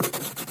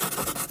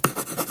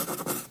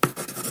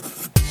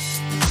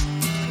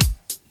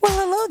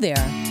there,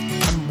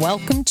 and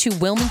welcome to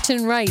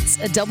Wilmington Writes,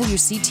 a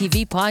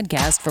WCTV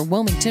podcast for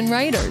Wilmington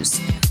writers.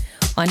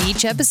 On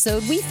each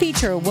episode, we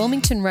feature a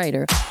Wilmington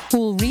writer who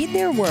will read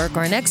their work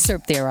or an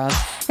excerpt thereof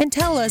and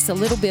tell us a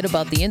little bit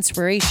about the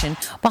inspiration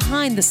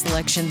behind the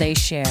selection they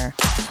share.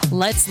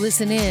 Let's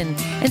listen in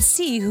and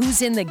see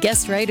who's in the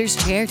guest writer's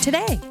chair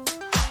today.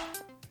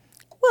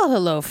 Well,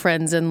 hello,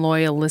 friends and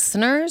loyal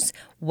listeners.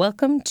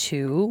 Welcome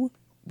to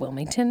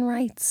Wilmington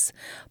Writes.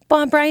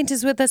 Bob Bryant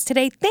is with us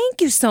today.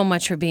 Thank you so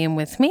much for being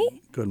with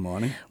me. Good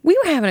morning. We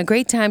were having a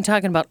great time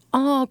talking about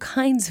all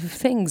kinds of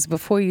things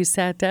before you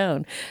sat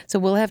down. So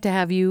we'll have to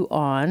have you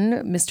on,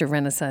 Mr.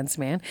 Renaissance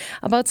Man,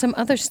 about some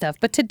other stuff.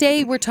 But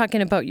today we're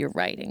talking about your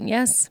writing,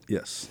 yes?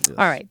 Yes.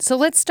 All right. So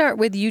let's start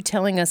with you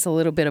telling us a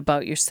little bit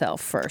about yourself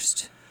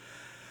first.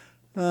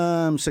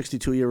 I'm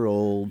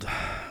 62-year-old.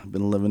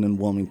 Been living in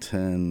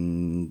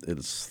Wilmington.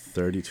 It's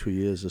 32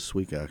 years this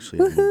week,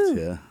 actually. I moved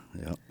here,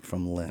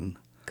 from Lynn.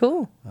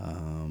 Cool.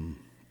 I'm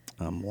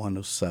one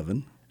of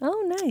seven.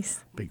 Oh,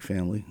 nice. Big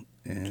family.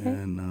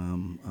 And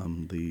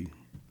I'm the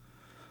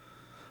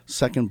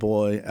second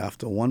boy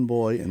after one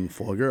boy and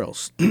four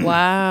girls.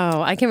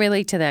 Wow. I can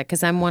relate to that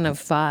because I'm one of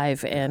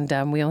five, and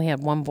we only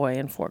have one boy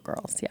and four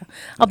girls. Yeah.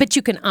 I'll bet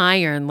you can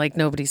iron like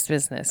nobody's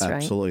business, right?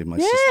 Absolutely. My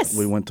Yes. sister,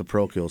 we went to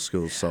parochial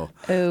school, so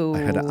Oh. I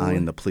had to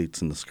iron the pleats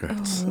and the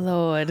skirts. Oh,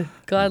 Lord.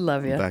 God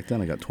love you. Back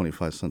then, I got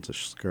 25 cents a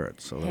skirt,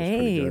 so that was pretty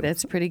Hey, good.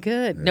 that's pretty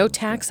good. No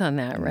tax on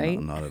that, right?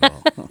 No, not at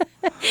all.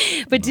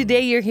 But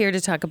today you're here to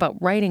talk about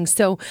writing.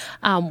 So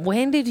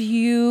when did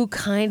you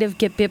kind of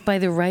get bit by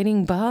the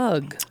writing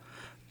bug?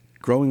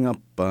 Growing up,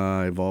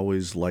 I've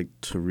always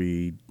liked to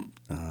read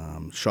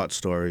short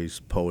stories,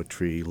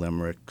 poetry,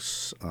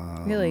 limericks.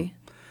 Really?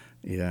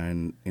 Yeah,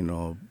 and,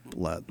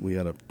 we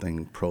had a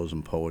thing, Prose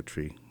and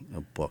Poetry,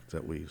 a book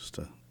that we used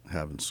to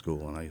have in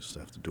school, and I used to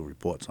have to do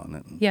reports on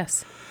it. And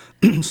Yes.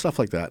 stuff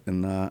like that.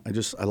 And I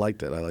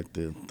liked it. I liked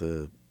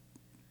the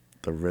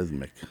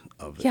rhythmic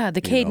of it. Yeah,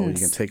 the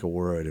cadence. You can take a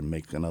word and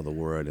make another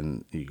word,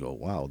 and you go,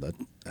 wow, that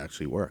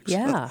actually works.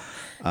 Yeah.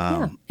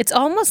 Yeah. It's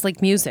almost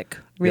like music,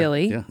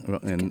 really. Yeah.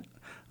 And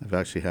I've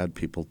actually had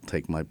people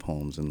take my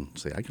poems and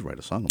say, I could write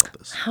a song about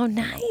this. How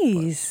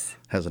nice.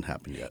 Hasn't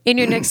happened yet. In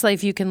your next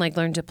life, you can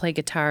learn to play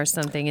guitar or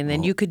something, and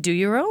then you could do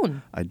your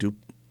own. I do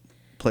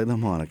play the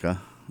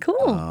harmonica.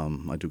 Cool.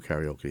 I do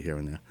karaoke here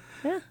and there.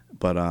 Yeah.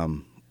 But,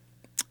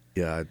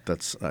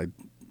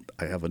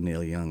 I have a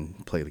Neil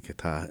Young play the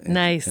guitar. And,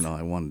 Nice.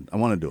 I want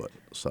to do it.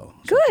 So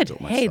I Good. do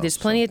it Hey, myself, there's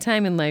plenty of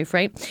time in life,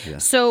 right? Yeah.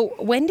 So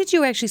when did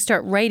you actually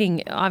start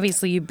writing?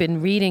 Obviously, you've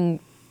been reading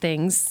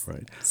things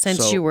Right. since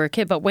So- you were a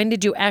kid, but when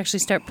did you actually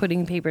start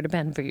putting paper to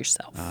pen for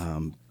yourself?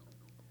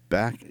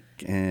 Back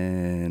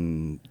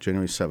in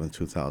January 7th,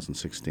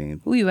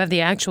 2016. Ooh, you have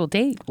the actual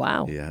date.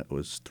 Wow. Yeah, it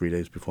was 3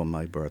 days before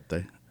my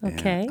birthday.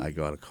 Okay. And I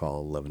got a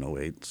call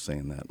 11:08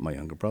 saying that my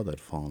younger brother had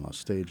fallen off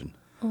stage and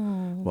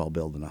while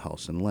building a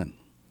house in Lynn.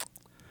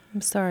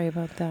 I'm sorry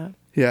about that.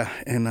 Yeah,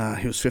 and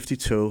he was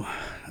 52,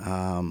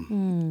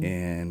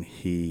 and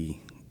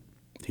he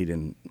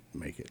didn't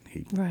make it.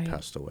 He Right.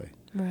 passed away.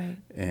 Right.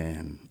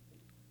 And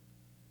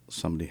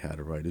somebody had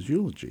to write his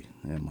eulogy.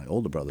 And my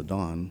older brother,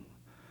 Don,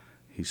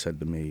 he said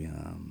to me,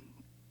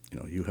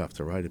 you have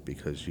to write it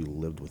because you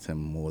lived with him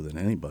more than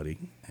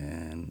anybody,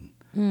 and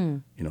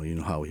you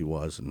know how he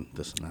was and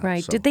this and that.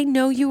 Right. So, Did they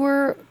know you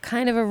were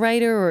kind of a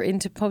writer or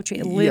into poetry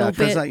a little yeah, bit?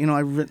 because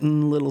I've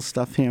written little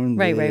stuff here and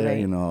Right, there.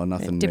 right.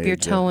 Nothing. Dip your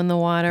major. toe in the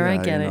water. I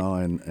Yeah, get it.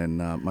 And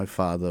my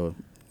father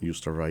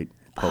used to write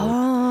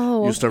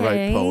Oh, used to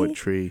okay. write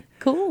poetry.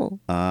 Cool.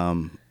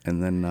 And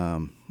then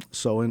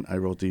I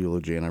wrote the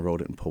eulogy, and I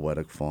wrote it in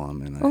poetic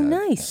form, and I had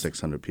nice.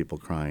 600 people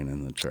crying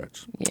in the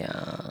church.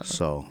 Yeah.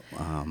 So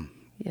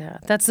Yeah.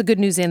 That's the good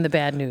news and the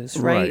bad news,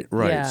 right?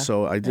 Right. Yeah.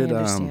 So I did. I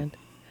understand.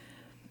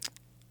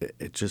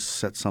 It just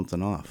set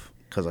something off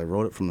because I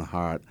wrote it from the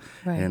heart,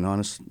 Right. and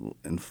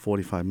in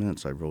 45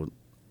 minutes, I wrote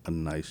a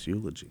nice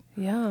eulogy.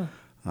 Yeah.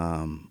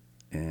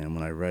 And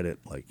when I read it,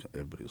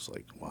 everybody was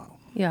like, "Wow."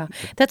 Yeah.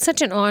 That's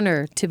such an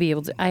honor to be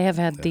able to. I have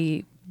had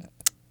the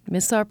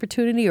missed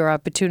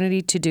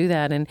opportunity to do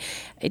that, and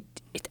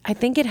I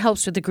think it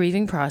helps with the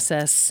grieving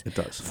process. It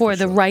does, for for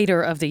the sure.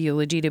 writer of the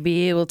eulogy to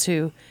be able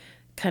to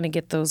kind of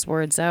get those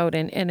words out,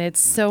 and it's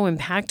so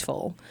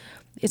impactful.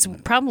 It's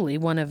probably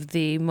one of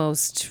the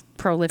most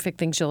prolific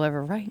things you'll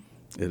ever write.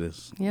 It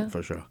is, Yeah.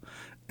 for sure.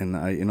 And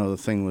the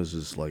thing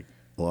is a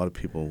lot of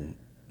people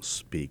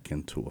speak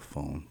into a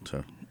phone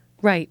to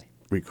Right.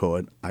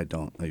 record. I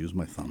don't. I use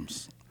my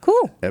thumbs.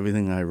 Cool.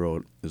 Everything I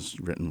wrote is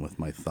written with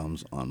my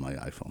thumbs on my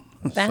iPhone.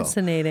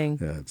 Fascinating.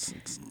 So, yeah, it's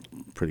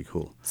pretty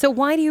cool. So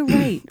why do you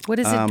write? What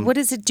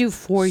does it do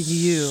for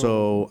you?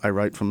 So I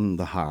write from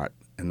the heart,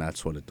 and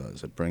that's what it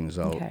does. It brings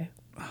out Okay.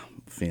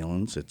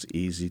 feelings. It's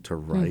easy to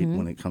write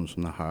when it comes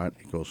from the heart.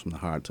 It goes from the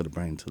heart to the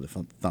brain to the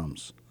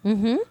thumbs.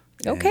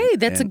 Okay,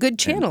 that's a good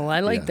channel. I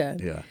like yeah, that.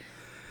 Yeah.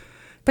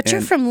 But you're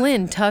And- from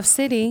Lynn, tough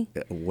city,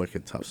 A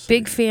wicked tough city.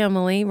 big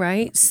family,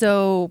 right?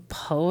 So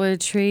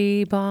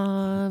poetry,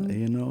 Bob.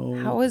 You know,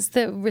 How was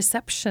the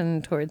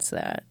reception towards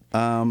that?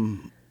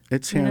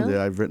 It's here and there.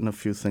 I've written a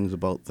few things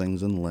about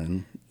things in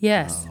Lynn.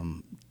 Yes.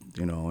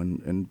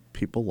 And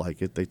people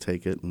like it. They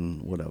take it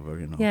and whatever,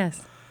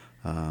 Yes.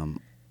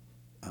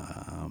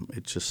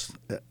 It's just,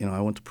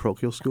 I went to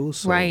parochial school,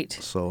 so, Right.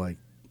 So I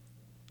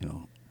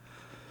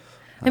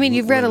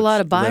you've read a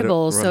lot of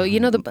Bible, so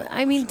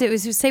right.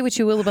 say what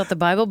you will about the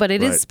Bible, but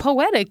it is Right.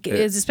 poetic.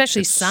 It's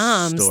especially it's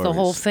Psalms. The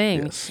whole stories.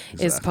 thing Yes,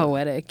 is exactly.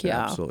 poetic.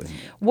 Yeah. Absolutely.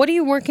 What are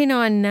you working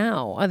on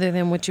now, other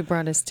than what you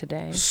brought us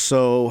today?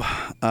 So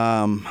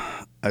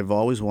I've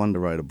always wanted to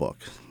write a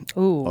book.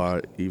 Ooh.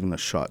 Or even a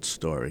short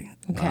story.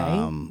 Okay.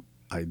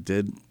 I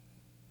did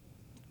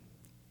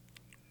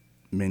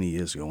many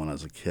years ago when I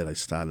was a kid. I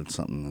started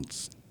something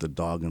that's The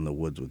Dog in the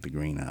Woods with the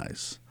Green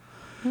Eyes.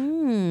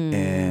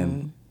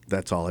 And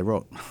that's all I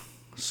wrote.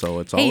 So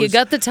it's always... Hey, you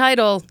got the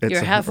title.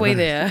 You're halfway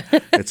there.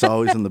 It's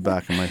always in the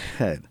back of my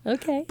head.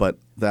 Okay. But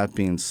that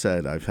being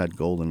said, I've had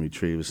golden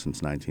retrievers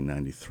since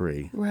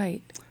 1993.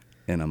 Right.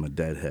 And I'm a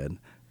deadhead.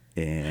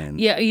 And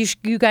Yeah,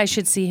 you guys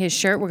should see his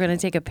shirt. We're going to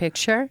take a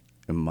picture.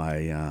 and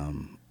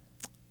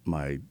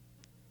my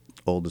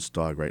oldest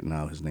dog right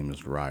now, his name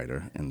is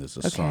Ryder, and there's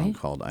a song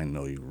called I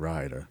Know You,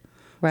 Ryder.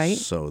 Right.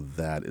 So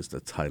that is the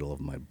title of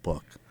my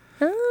book.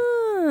 Ah.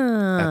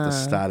 At the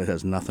start, it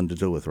has nothing to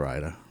do with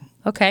Ryder.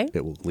 Okay.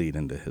 It will lead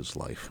into his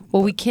life.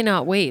 Well, we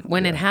cannot wait.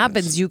 When it Yeah,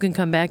 happens, you can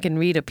come back and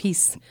read a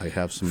piece. I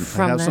have some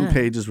from some that.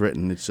 pages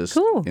written. It's just,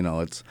 Cool.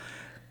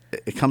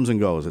 it comes and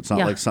goes. It's not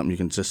Yeah. like something you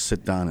can just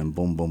sit down and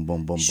boom, boom,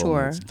 boom, boom, Sure.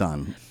 boom. It's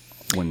done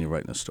when you're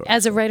writing a story.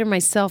 As a writer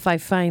myself, I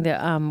find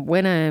that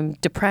when I'm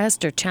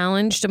depressed or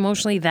challenged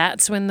emotionally,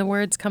 that's when the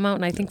words come out.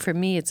 And I think for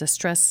me, it's a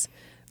stress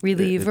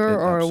reliever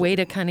or a way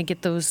to kind of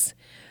get those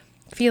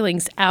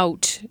feelings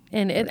out.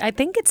 And I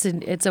think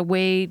it's a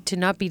way to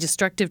not be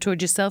destructive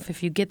toward yourself.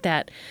 If you get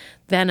that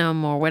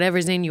venom or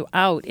whatever's in you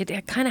out,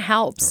 it kind of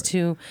helps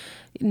to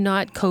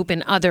not cope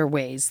in other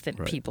ways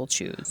that people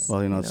choose. Well,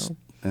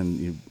 and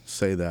you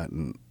say that,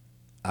 and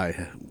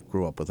I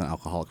grew up with an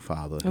alcoholic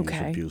father. He was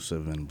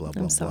abusive and blah,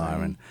 blah,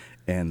 blah.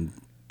 And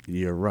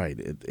you're right.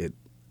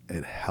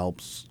 It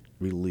helps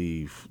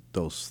relieve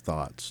those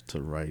thoughts to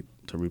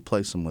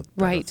replace them with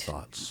better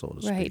thoughts, so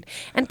to speak. Right.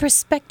 And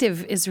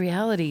perspective is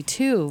reality,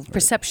 too. Right.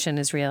 Perception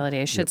is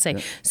reality, I should say.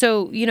 Yep.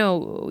 So,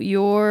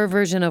 your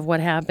version of what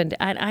happened,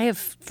 I have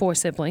 4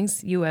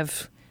 siblings. You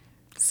have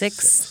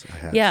 6? I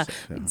have yeah.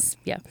 6,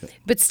 yeah.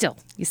 But still,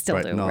 you still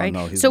do, no, right?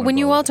 No, so when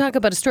you all talk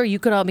about a story, you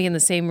could all be in the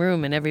same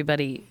room and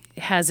everybody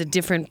has a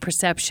different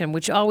perception,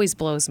 which always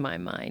blows my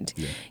mind.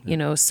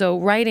 Yeah. So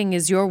writing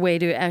is your way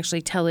to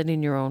actually tell it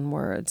in your own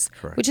words,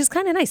 which is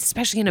kind of nice,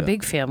 especially in a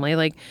big family.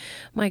 Like,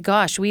 my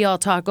gosh, we all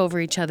talk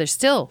over each other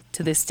still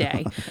to this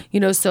day.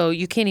 So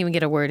you can't even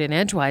get a word in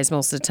edgewise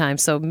most of the time.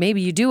 So maybe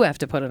you do have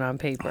to put it on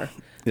paper.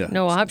 Yeah.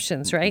 No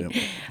options, right?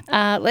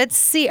 Yep. Let's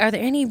see. Are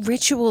there any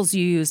rituals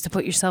you use to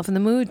put yourself in the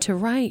mood to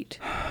write?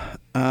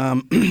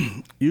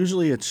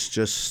 Usually it's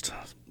just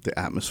the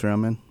atmosphere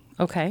I'm in.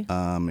 Okay.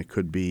 It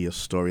could be a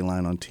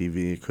storyline on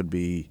TV. It could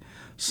be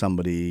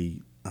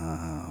somebody,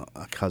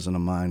 a cousin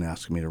of mine,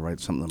 asking me to write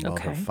something about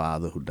her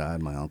father who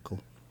died, my uncle.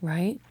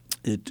 Right.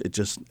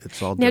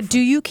 It's all now, different. do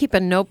you keep a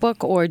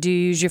notebook or do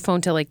you use your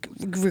phone to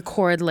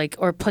record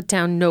or put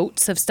down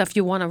notes of stuff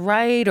you want to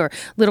write or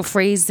little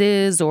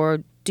phrases,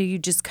 or do you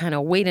just kind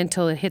of wait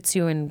until it hits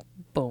you and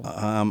boom?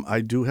 I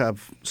do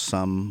have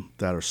some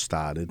that are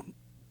started,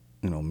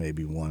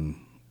 maybe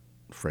one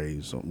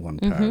phrase or one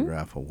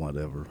paragraph or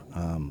whatever.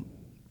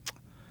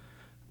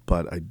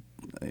 But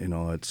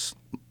it's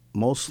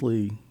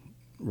mostly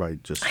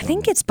just. I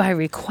think it's by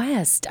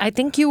request. I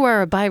think you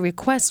are a by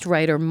request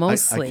writer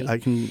mostly. I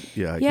can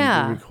do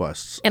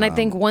requests. And I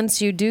think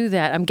once you do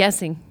that, I'm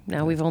guessing,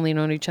 now we've only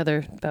known each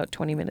other about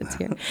 20 minutes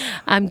here.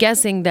 I'm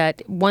guessing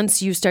that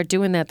once you start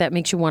doing that, that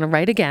makes you want to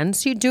write again.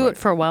 So you do it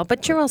for a while,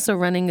 but you're also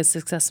running a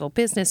successful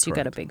business. You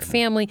got a big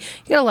family.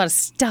 You got a lot of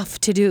stuff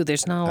to do.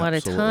 There's not a lot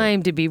of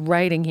time to be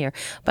writing here.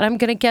 But I'm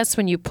going to guess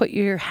when you put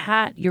your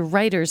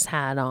writer's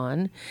hat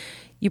on,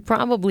 you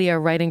probably are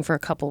writing for a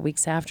couple of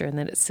weeks after, and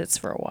then it sits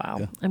for a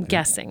while. I'm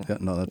guessing. Yeah,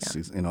 no, that's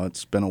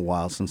it's been a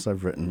while since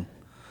I've written.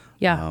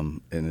 Yeah.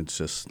 And it's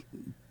just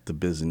the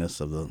busyness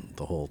of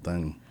the whole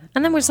thing.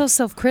 And then we're so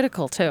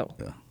self-critical too.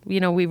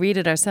 Yeah. We read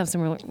it ourselves,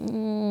 and we're like,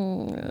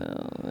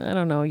 I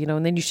don't know,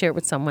 and then you share it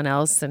with someone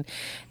else, and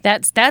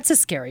that's a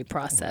scary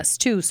process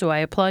too. So I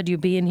applaud you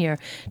being here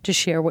to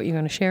share what you're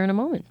going to share in a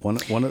moment. One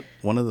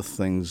of the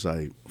things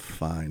I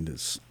find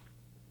is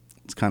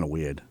it's kind of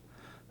weird.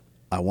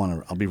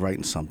 I'll be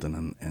writing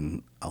something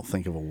and I'll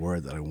think of a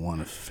word that I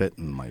want to fit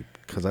in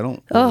because I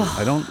don't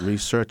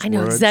research words. I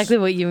know exactly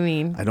what you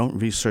mean. I don't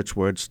research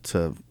words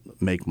to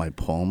make my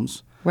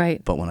poems.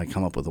 Right. But when I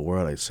come up with a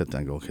word, I sit there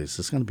and go, okay, is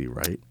this going to be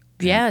right?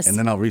 Yes. And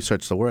then I'll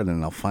research the word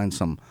and I'll find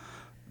some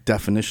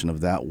definition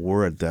of that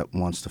word that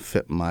wants to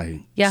fit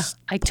my I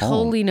poem.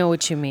 Totally know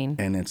what you mean.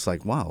 And it's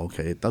like, wow,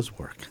 okay, it does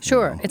work.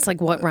 Sure. It's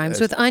like what rhymes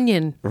with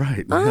onion.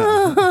 Right.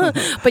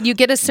 But you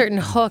get a certain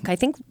hook. I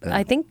think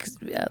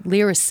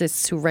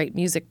lyricists who write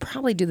music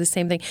probably do the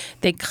same thing.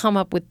 They come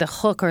up with the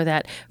hook or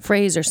that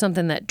phrase or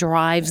something that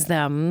drives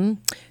them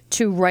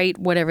to write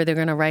whatever they're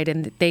going to write,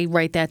 and they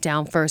write that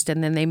down first,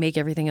 and then they make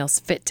everything else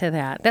fit to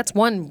that. That's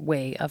one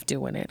way of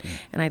doing it,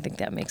 and I think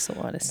that makes a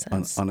lot of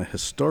sense. On a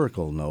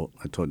historical note,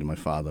 I told you my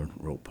father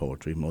wrote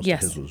poetry. Most of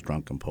his was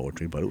drunken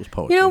poetry, but it was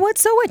poetry. You know what?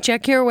 So what?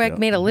 Jack Kerouac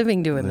made a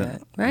living doing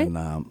that, right?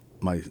 And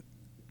my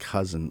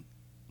cousin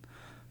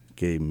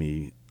gave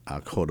me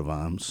our coat of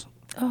arms.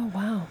 Oh,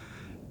 wow.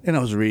 And I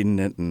was reading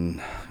it,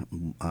 and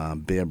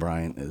Bear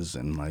Bryant is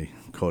in my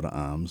coat of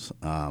arms,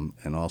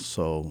 and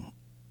also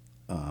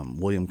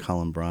William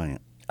Cullen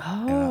Bryant.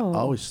 Oh. And I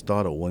always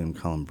thought of William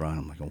Cullen Bryant.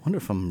 I'm like, I wonder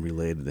if I'm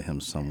related to him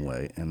some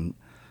way. And,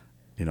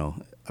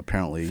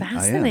 apparently I am.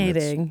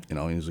 Fascinating. He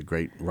was a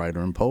great writer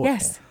and poet.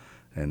 Yes.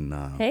 And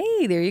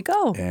hey, there you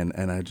go. and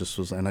I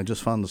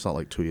just found this out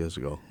like 2 years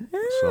ago.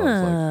 So I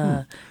was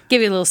like,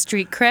 Give you a little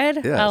street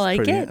cred. yeah, I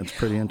like it. It's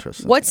pretty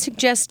interesting. What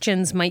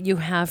suggestions might you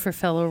have for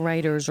fellow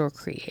writers or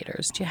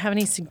creators? Do you have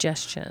any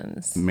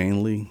suggestions?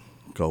 Mainly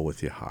go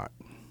with your heart.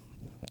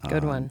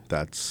 Good one.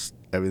 That's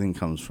everything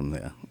comes from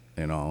there,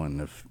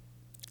 and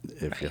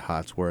if your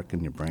heart's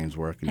working, your brain's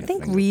working. I your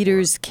think fingers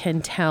readers work.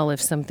 can tell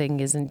if something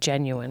isn't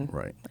genuine.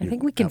 Right. I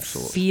think we can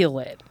Absolutely. feel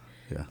it.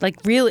 Yeah. Like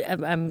really,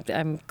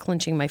 I'm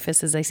clenching my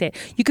fists as I say it.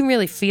 You can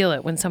really feel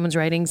it when someone's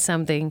writing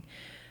something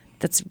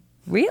that's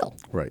real.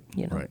 Right.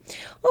 You know. Right.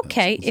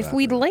 Okay, That's if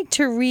we'd exactly right. like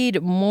to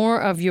read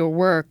more of your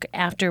work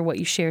after what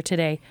you share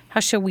today, how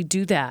shall we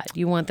do that?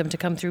 You want them to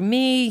come through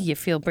me? You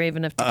feel brave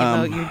enough to give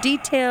out your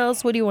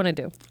details? What do you want to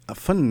do?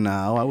 For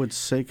now, I would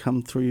say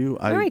come through you.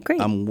 All right, great.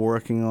 I'm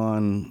working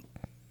on.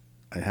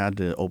 I had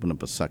to open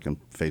up a second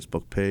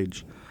Facebook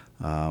page.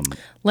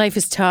 Life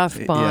is tough,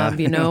 Bob,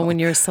 when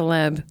you're a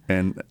celeb.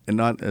 And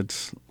not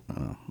it's.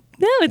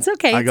 No, it's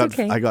okay. I It's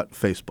okay. got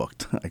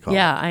Facebooked. I call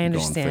Yeah, it. I Going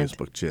understand.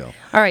 Facebook jail.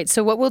 All right,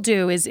 so what we'll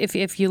do is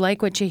if you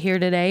like what you hear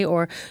today,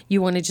 or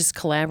you want to just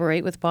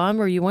collaborate with Bob,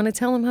 or you want to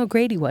tell him how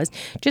great he was,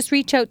 just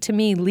reach out to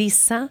me,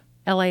 Lisa,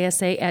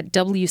 Lisa, at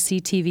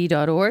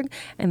WCTV.org,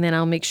 and then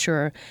I'll make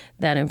sure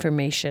that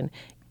information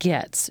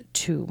gets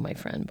to my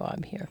friend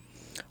Bob here.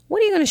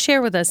 What are you going to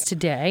share with us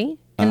today,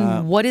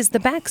 and what is the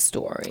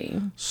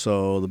backstory?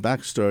 So the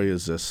backstory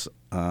is this.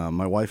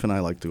 My wife and I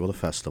like to go to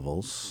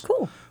festivals.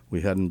 Cool.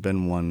 We hadn't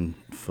been one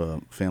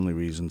for family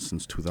reasons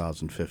since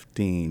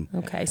 2015.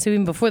 Okay, so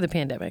even before the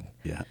pandemic.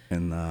 Yeah,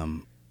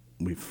 and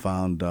we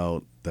found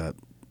out that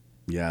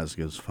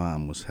Yazga's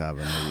Farm was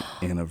having an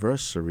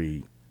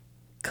anniversary.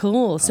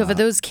 Cool. So for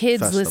those kids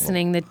festival.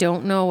 listening that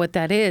don't know what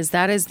that is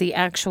the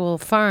actual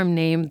farm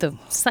name, the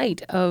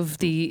site of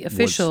the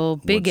official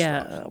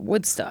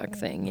Woodstock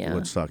thing. Yeah.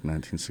 Woodstock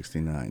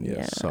 1969, yes.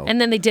 Yeah. So, And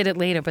then they did it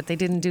later, but they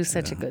didn't do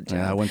such a good job.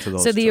 Yeah, I went to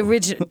those So the too.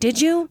 original,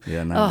 did you?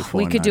 Yeah, Oh, 94,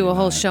 we could do a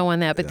whole 99. show on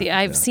that. But Yeah,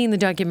 I've seen the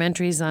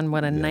documentaries on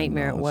what a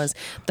nightmare no, it was.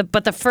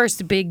 But the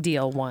first big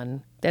deal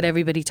one that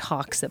everybody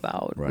talks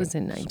about was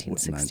in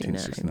 1969.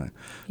 1969.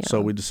 Yeah. So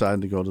we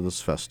decided to go to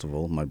this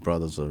festival. My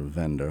brother's a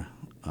vendor.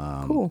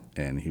 Cool.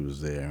 And he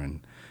was there,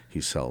 and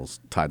he sells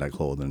tie-dye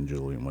clothing and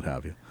jewelry and what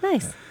have you.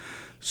 Nice.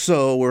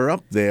 So we're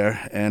up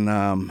there, and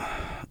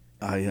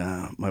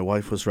my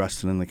wife was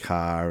resting in the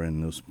car,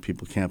 and there was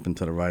people camping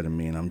to the right of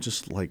me, and I'm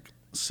just like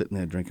sitting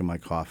there drinking my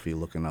coffee,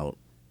 looking out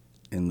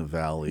in the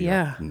valley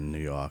Yeah. up in New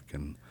York,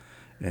 and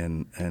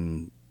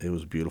it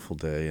was a beautiful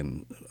day,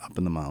 and up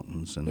in the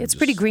mountains, and It's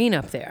pretty green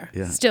up there.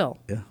 Yeah, Still.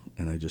 yeah,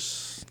 and I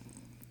just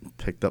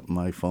picked up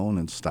my phone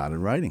and started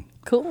writing,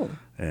 Cool.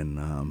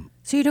 and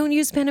So you don't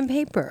use pen and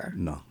paper?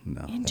 no.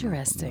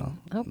 Interesting.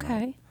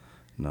 Okay.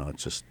 No,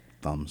 it's just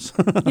thumbs.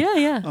 Yeah,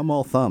 yeah. I'm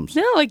all thumbs.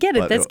 No, I get it.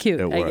 But That's cute.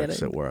 It I works. get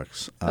it. It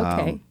works.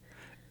 Okay.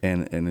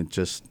 And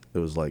it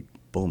was like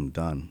boom,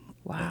 done.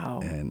 Wow.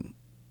 And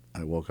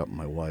I woke up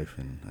my wife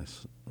and I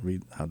said,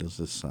 "Read, how does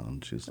this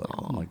sound?" She's like,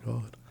 "Oh my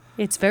God."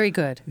 It's very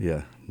good.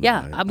 Yeah.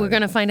 Yeah, we're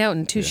going to find out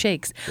in two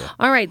shakes.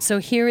 All right, so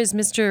here is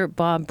Mr.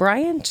 Bob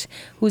Bryant,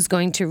 who's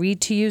going to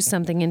read to you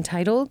something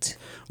entitled,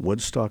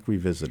 Woodstock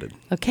Revisited.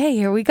 okay,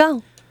 here we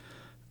go.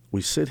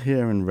 We sit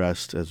here and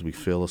rest as we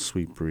feel a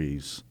sweet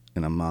breeze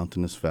in a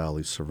mountainous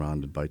valley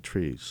surrounded by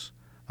trees.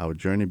 Our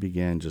journey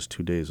began just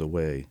 2 days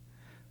away,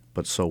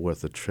 but so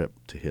worth a trip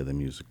to hear the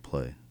music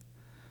play.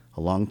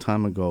 A long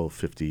time ago,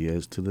 50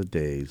 years to the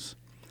days,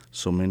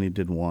 so many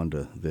did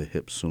wander, their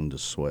hips soon to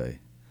sway.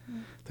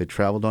 They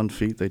traveled on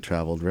feet, they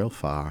traveled real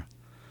far.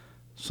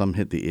 Some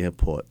hit the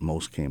airport,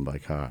 most came by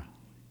car.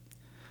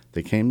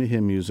 They came to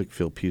hear music,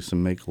 feel peace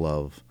and make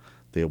love.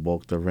 They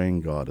awoke the rain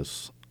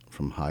goddess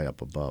from high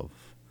up above.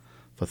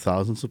 For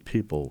thousands of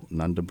people,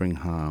 none to bring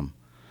harm,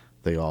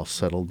 they all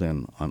settled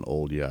in on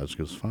old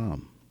Yazga's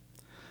farm.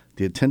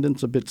 The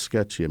attendance a bit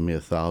sketchy, a mere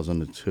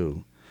 1,000 or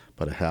 2,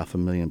 but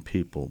 500,000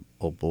 people,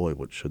 oh boy,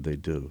 what should they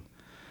do?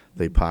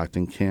 They parked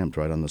and camped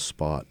right on the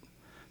spot.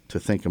 To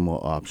think of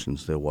more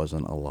options, there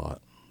wasn't a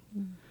lot.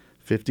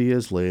 50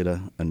 years later,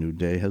 a new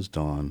day has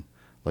dawned.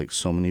 Like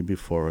so many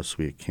before us,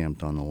 we had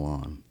camped on the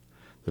lawn.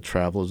 The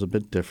travel is a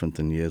bit different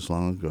than years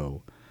long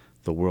ago.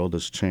 The world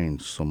has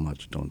changed so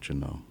much, don't you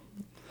know?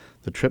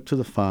 The trip to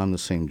the farm, the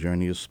same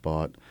journey as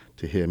spot,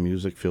 to hear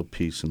music, feel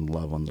peace and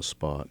love on the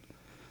spot.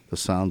 The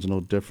sound's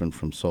no different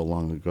from so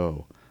long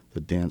ago.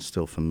 the dance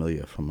still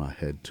familiar from our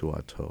head to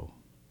our toe.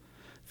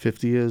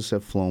 50 years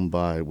have flown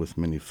by with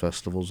many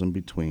festivals in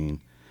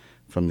between,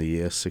 from the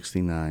year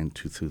 69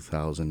 to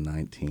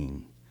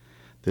 2019.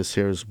 This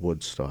here is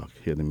Woodstock.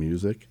 Hear the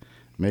music,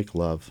 make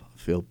love,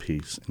 feel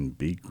peace, and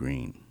be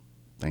green.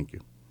 Thank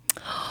you.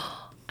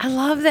 I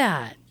love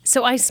that.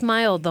 So I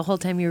smiled the whole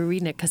time you were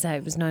reading it because I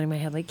was nodding my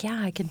head like,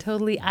 yeah, I can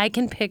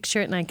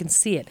picture it and I can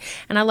see it.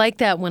 And I like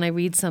that when I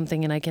read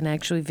something and I can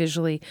actually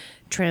visually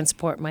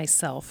transport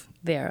myself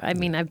there. I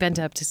mean, I've been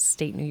to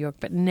upstate New York,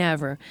 but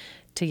never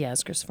to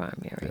Yasgur's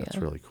Farm area. Yeah, that's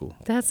really cool.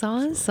 That's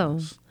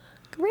awesome.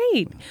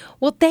 Great.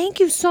 Well, thank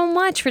you so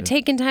much for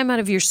taking time out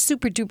of your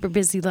super duper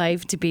busy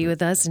life to be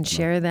with us and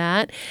share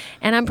that.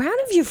 And I'm proud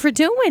of you for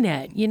doing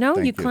it. You know,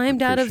 you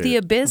climbed out of the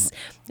abyss.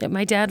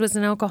 My dad was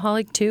an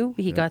alcoholic too.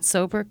 He got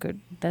sober. Good.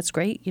 That's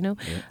great. You know,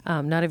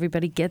 not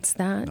everybody gets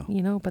that,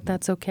 you know, but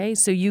that's okay.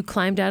 So you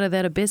climbed out of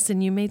that abyss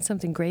and you made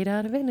something great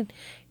out of it. And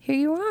here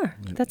you are.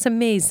 That's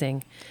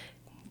amazing.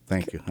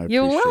 Thank you.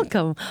 You're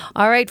welcome.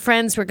 All right,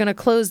 friends, we're going to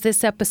close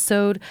this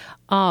episode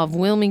of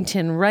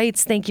Wilmington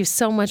Writes. Thank you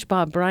so much,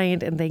 Bob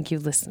Bryant, and thank you,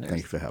 listeners.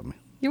 Thank you for having me.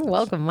 You're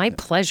welcome. My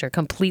pleasure,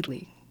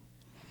 completely.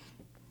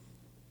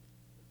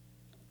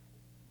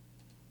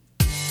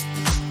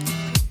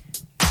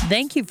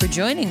 Thank you for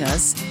joining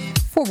us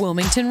for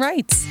Wilmington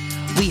Writes.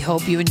 We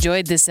hope you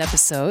enjoyed this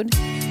episode.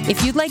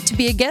 If you'd like to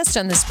be a guest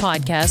on this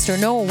podcast or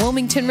know a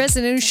Wilmington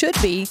resident who should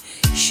be,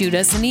 shoot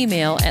us an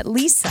email at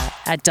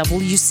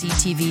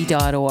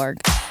lisa@wctv.org.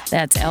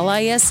 That's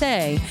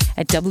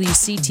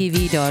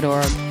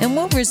LISA@wctv.org. And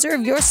we'll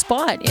reserve your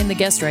spot in the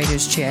guest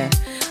writer's chair.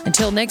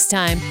 Until next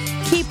time,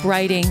 keep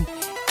writing,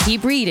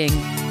 keep reading,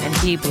 and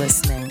keep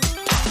listening.